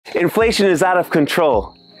Inflation is out of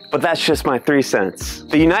control. But that's just my 3 cents.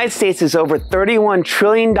 The United States is over $31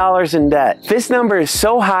 trillion in debt. This number is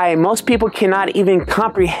so high, most people cannot even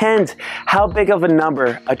comprehend how big of a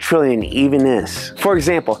number a trillion even is. For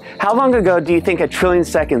example, how long ago do you think a trillion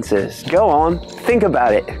seconds is? Go on, think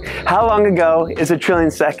about it. How long ago is a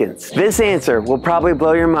trillion seconds? This answer will probably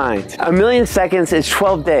blow your mind. A million seconds is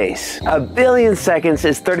 12 days. A billion seconds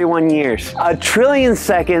is 31 years. A trillion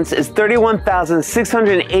seconds is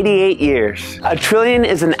 31,688 years. A trillion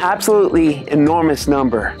is an absolutely enormous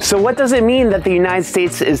number. So what does it mean that the United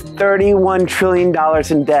States is $31 trillion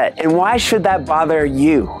in debt? And why should that bother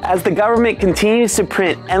you? As the government continues to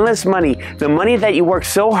print endless money, the money that you work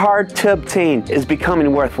so hard to obtain is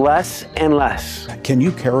becoming worth less and less. Can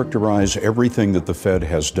you characterize everything that the Fed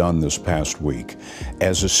has done this past week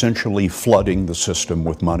as essentially flooding the system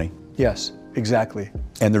with money? Yes, exactly.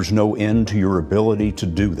 And there's no end to your ability to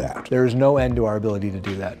do that? There is no end to our ability to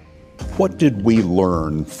do that. What did we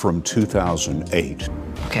learn from 2008?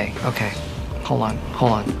 Okay. Hold on.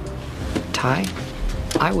 Ty,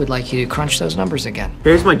 I would like you to crunch those numbers again.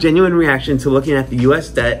 Here's my genuine reaction to looking at the US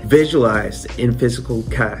debt visualized in physical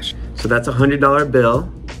cash. So that's a $100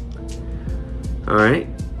 bill. All right.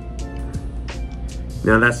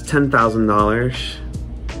 Now that's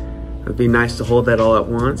 $10,000. It'd be nice to hold that all at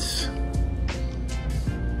once.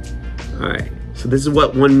 All right. So this is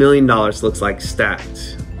what $1 million looks like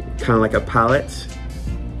stacked. Kind of like a pallet.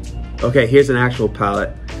 Okay, here's an actual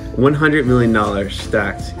pallet. $100 million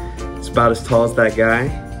stacked. It's about as tall as that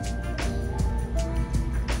guy.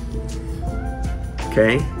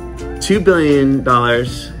 Okay, $2 billion.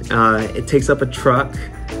 It takes up a truck.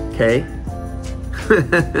 Okay.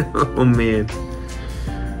 Oh man.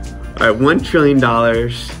 All right, $1 trillion.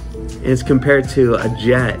 And it's compared to a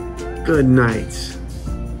jet. Good night.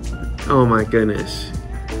 Oh my goodness.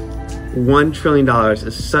 $1 trillion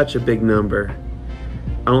is such a big number.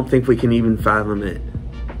 I don't think we can even fathom it.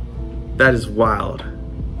 That is wild.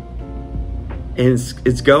 And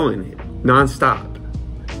it's going non-stop.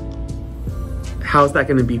 How's that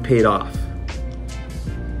gonna be paid off?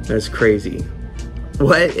 That's crazy.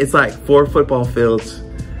 What? It's like 4 football fields.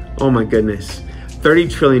 Oh my goodness. $30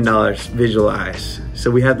 trillion visualized.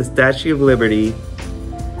 So we have the Statue of Liberty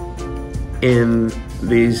and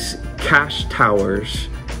these cash towers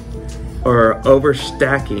are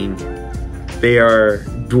overstacking. They are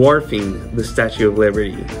dwarfing the Statue of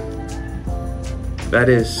Liberty. That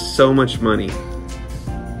is so much money.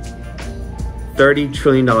 $30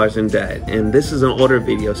 trillion in debt. And this is an older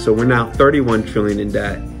video, so we're now 31 trillion in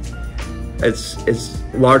debt. It's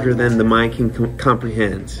larger than the mind can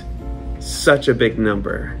comprehend. Such a big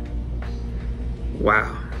number.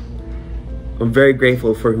 Wow. I'm very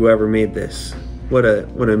grateful for whoever made this. What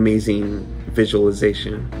an amazing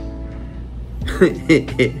visualization.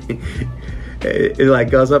 It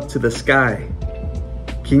like goes up to the sky.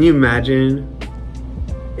 Can you imagine?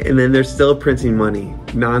 And then they're still printing money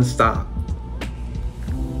non-stop.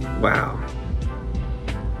 Wow.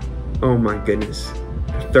 Oh my goodness.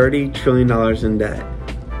 $30 trillion in debt.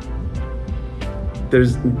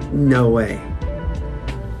 There's no way.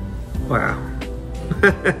 Wow.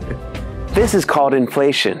 This is called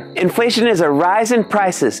inflation. Inflation is a rise in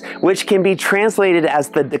prices, which can be translated as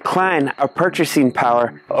the decline of purchasing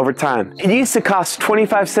power over time. It used to cost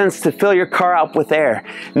 25 cents to fill your car up with air.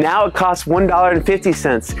 Now it costs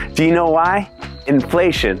 $1.50. Do you know why?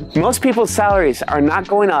 Inflation. Most people's salaries are not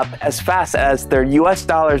going up as fast as their US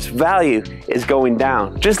dollar's value is going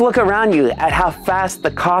down. Just look around you at how fast the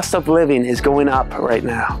cost of living is going up right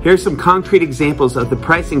now. Here's some concrete examples of the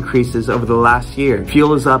price increases over the last year.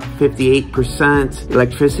 Fuel is up 58%,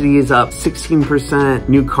 electricity is up 16%,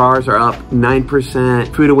 new cars are up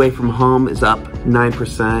 9%, food away from home is up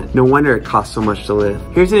 9%. No wonder it costs so much to live.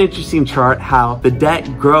 Here's an interesting chart how the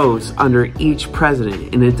debt grows under each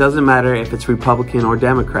president, and it doesn't matter if it's Republican or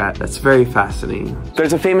Democrat. That's very fascinating.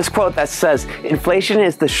 There's a famous quote that says, "Inflation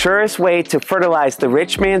is the surest way to fertilize the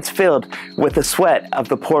rich man's field with the sweat of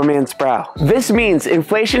the poor man's brow." This means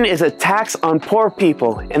inflation is a tax on poor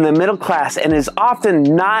people in the middle class and is often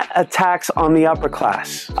not a tax on the upper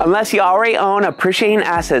class. Unless you already own appreciating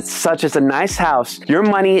assets such as a nice house, your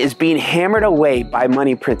money is being hammered away by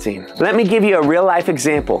money printing. Let me give you a real life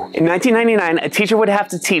example. In 1999, a teacher would have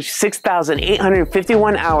to teach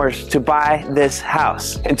 6,851 hours to buy this this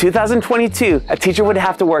house. In 2022, a teacher would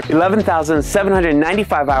have to work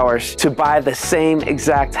 11,795 hours to buy the same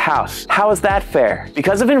exact house. How is that fair?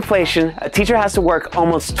 Because of inflation, a teacher has to work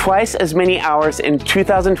almost twice as many hours in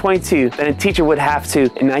 2022 than a teacher would have to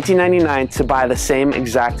in 1999 to buy the same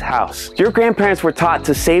exact house. Your grandparents were taught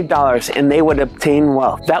to save dollars and they would obtain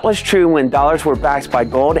wealth. That was true when dollars were backed by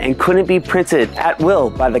gold and couldn't be printed at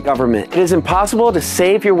will by the government. It is impossible to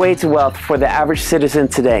save your way to wealth for the average citizen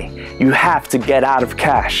today. You have to get out of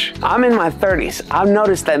cash. I'm in my 30s. I've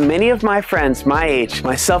noticed that many of my friends my age,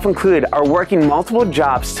 myself included, are working multiple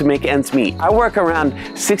jobs to make ends meet. I work around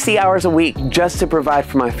 60 hours a week just to provide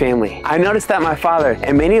for my family. I noticed that my father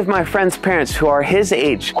and many of my friends' parents who are his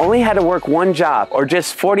age only had to work one job or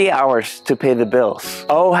just 40 hours to pay the bills.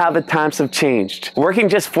 Oh, how the times have changed. Working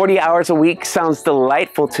just 40 hours a week sounds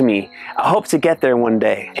delightful to me. I hope to get there one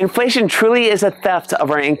day. Inflation truly is a theft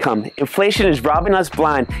of our income. Inflation is robbing us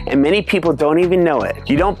blind and many people don't even know it.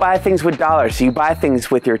 You don't buy things with dollars, you buy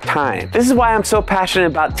things with your time. This is why I'm so passionate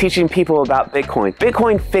about teaching people about Bitcoin.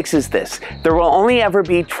 Bitcoin fixes this. There will only ever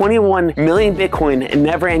be 21 million Bitcoin and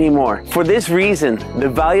never anymore. For this reason, the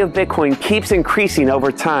value of Bitcoin keeps increasing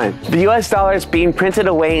over time. The US dollar is being printed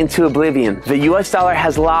away into oblivion. The US dollar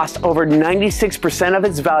has lost over 96% of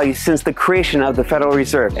its value since the creation of the Federal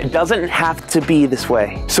Reserve. It doesn't have to be this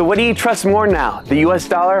way. So what do you trust more now, the US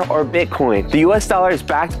dollar or Bitcoin? The US dollar is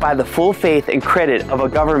backed by the full faith and credit of a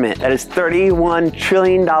government that is $31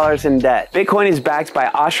 trillion in debt. Bitcoin is backed by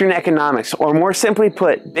Austrian economics, or more simply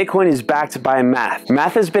put, Bitcoin is backed by math.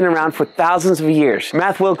 Math has been around for thousands of years.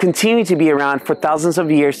 Math will continue to be around for thousands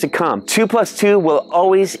of years to come. 2 plus 2 will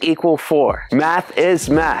always equal 4. Math is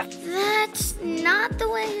math. That's not the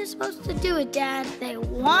way you're supposed to do it, Dad. They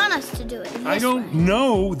want us to do it this I don't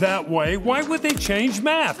know that way. Why would they change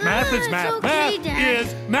math? Math is math. Okay, Math Dad.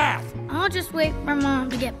 is math. I'll just wait for Mom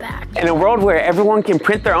to get back. In a world where everyone can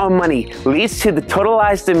print their own money leads to the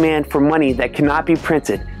totalized demand for money that cannot be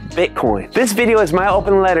printed. Bitcoin. This video is my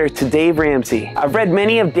open letter to Dave Ramsey. I've read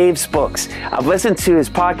many of Dave's books. I've listened to his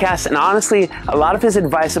podcasts, and honestly, a lot of his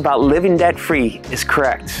advice about living debt-free is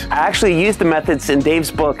correct. I actually used the methods in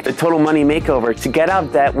Dave's book, The Total Money Makeover, to get out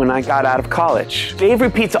of debt when I got out of college. Dave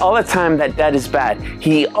repeats all the time that debt is bad.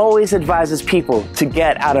 He always advises people to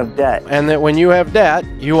get out of debt. And that when you have debt,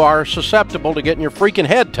 you are susceptible to getting your freaking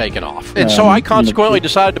head taken off. And so I consequently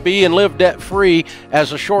decided to be and live debt-free as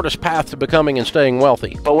the shortest path to becoming and staying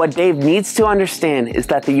wealthy. But what Dave needs to understand is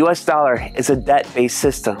that the US dollar is a debt-based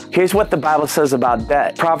system. Here's what the Bible says about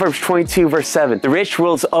debt. Proverbs 22 verse 7. The rich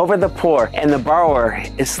rules over the poor, and the borrower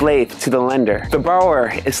is slave to the lender. The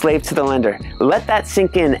borrower is slave to the lender. Let that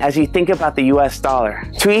sink in as you think about the US dollar.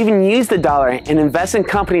 To even use the dollar and invest in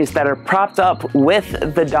companies that are propped up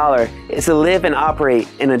with the dollar is to live and operate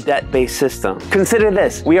in a debt-based system. Consider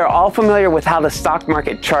this. We are all familiar with how the stock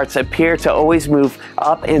market charts appear to always move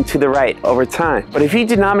up and to the right over time. But if you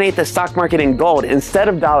denominate the stock market in gold instead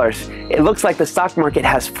of dollars, it looks like the stock market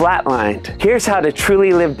has flatlined. Here's how to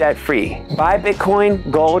truly live debt-free. Buy Bitcoin,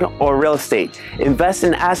 gold, or real estate. Invest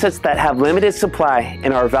in assets that have limited supply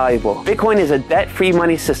and are valuable. Bitcoin is a debt-free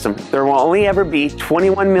money system. There will only ever be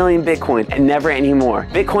 21 million Bitcoin and never any more.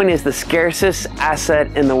 Bitcoin is the scarcest asset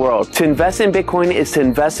in the world. To invest in Bitcoin is to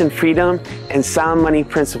invest in freedom and sound money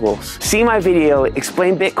principles. See my video,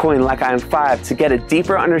 Explain Bitcoin Like I Am 5, to get a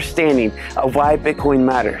deeper understanding of why Bitcoin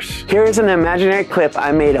matters. Here is an imaginary clip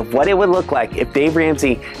I made of what it would look like if Dave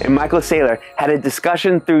Ramsey and Michael Saylor had a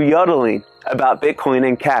discussion through yodeling about Bitcoin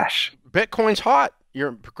and cash. Bitcoin's hot.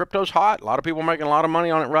 Your crypto's hot. A lot of people making a lot of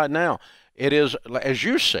money on it right now. It is, as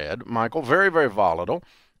you said, Michael, very, very volatile.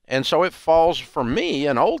 And so it falls, for me,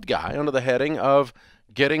 an old guy, under the heading of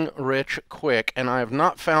getting rich quick. And I have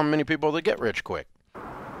not found many people that get rich quick.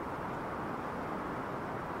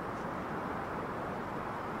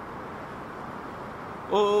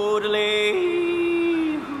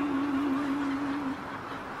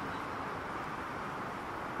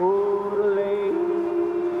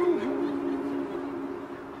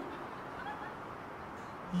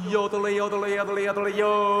 Yodel, yodel, yodel, yodel,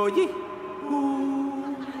 yo-yi.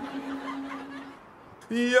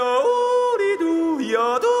 Yo-di-do,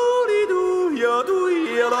 yo-do-di-do, yo-do,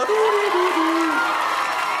 yo-do-di-do-do.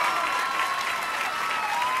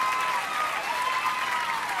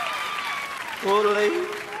 Odele,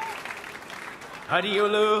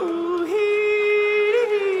 hadi-yo-lo-hee.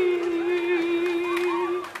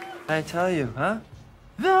 I tell you, huh?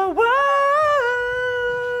 The words.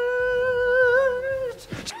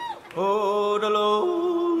 Oh, the low,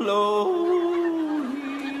 low.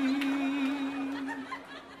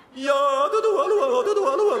 Ya do do alu alu do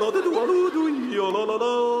alu alu do alu do ya la la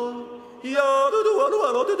la. Ya do do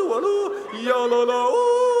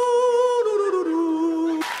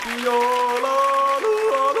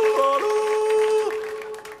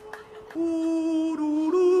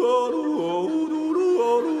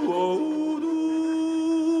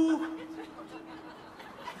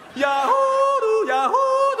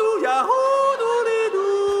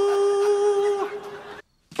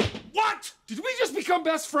What? Did we just become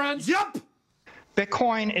best friends? Yep.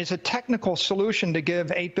 Bitcoin is a technical solution to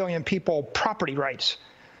give 8 billion people property rights.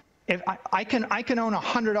 If I can own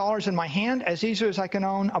 $100 in my hand as easily as I can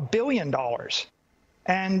own $1 billion.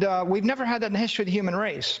 And we've never had that in the history of the human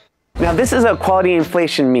race. Now this is a quality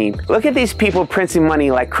inflation meme. Look at these people printing money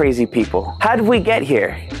like crazy people. How did we get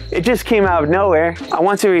here? It just came out of nowhere. I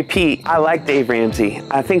want to repeat, I like Dave Ramsey.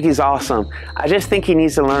 I think he's awesome. I just think he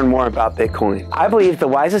needs to learn more about Bitcoin. I believe the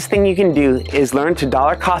wisest thing you can do is learn to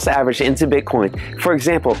dollar cost average into Bitcoin. For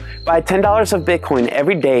example, buy $10 of Bitcoin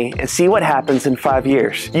every day and see what happens in 5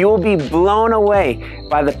 years. You will be blown away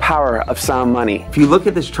by the power of sound money. If you look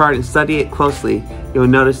at this chart and study it closely, you'll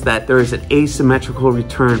notice that there is an asymmetrical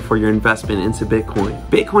return for your investment into Bitcoin.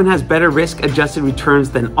 Bitcoin has better risk-adjusted returns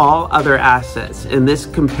than all other assets, and this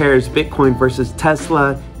compares Bitcoin versus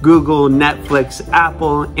Tesla, Google, Netflix,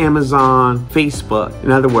 Apple, Amazon, Facebook.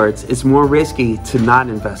 In other words, it's more risky to not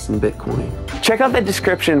invest in Bitcoin. Check out the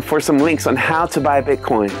description for some links on how to buy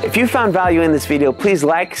Bitcoin. If you found value in this video, please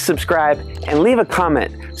like, subscribe, and leave a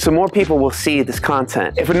comment so more people will see this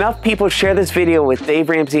content. If enough people share this video with Dave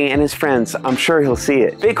Ramsey and his friends, I'm sure he'll see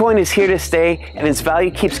it. Bitcoin is here to stay, and its value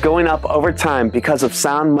keeps going up over time because of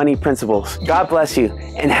sound money principles. God bless you,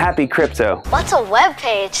 and happy crypto. What's a web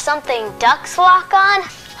page? Something ducks walk on?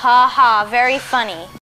 Ha ha, very funny.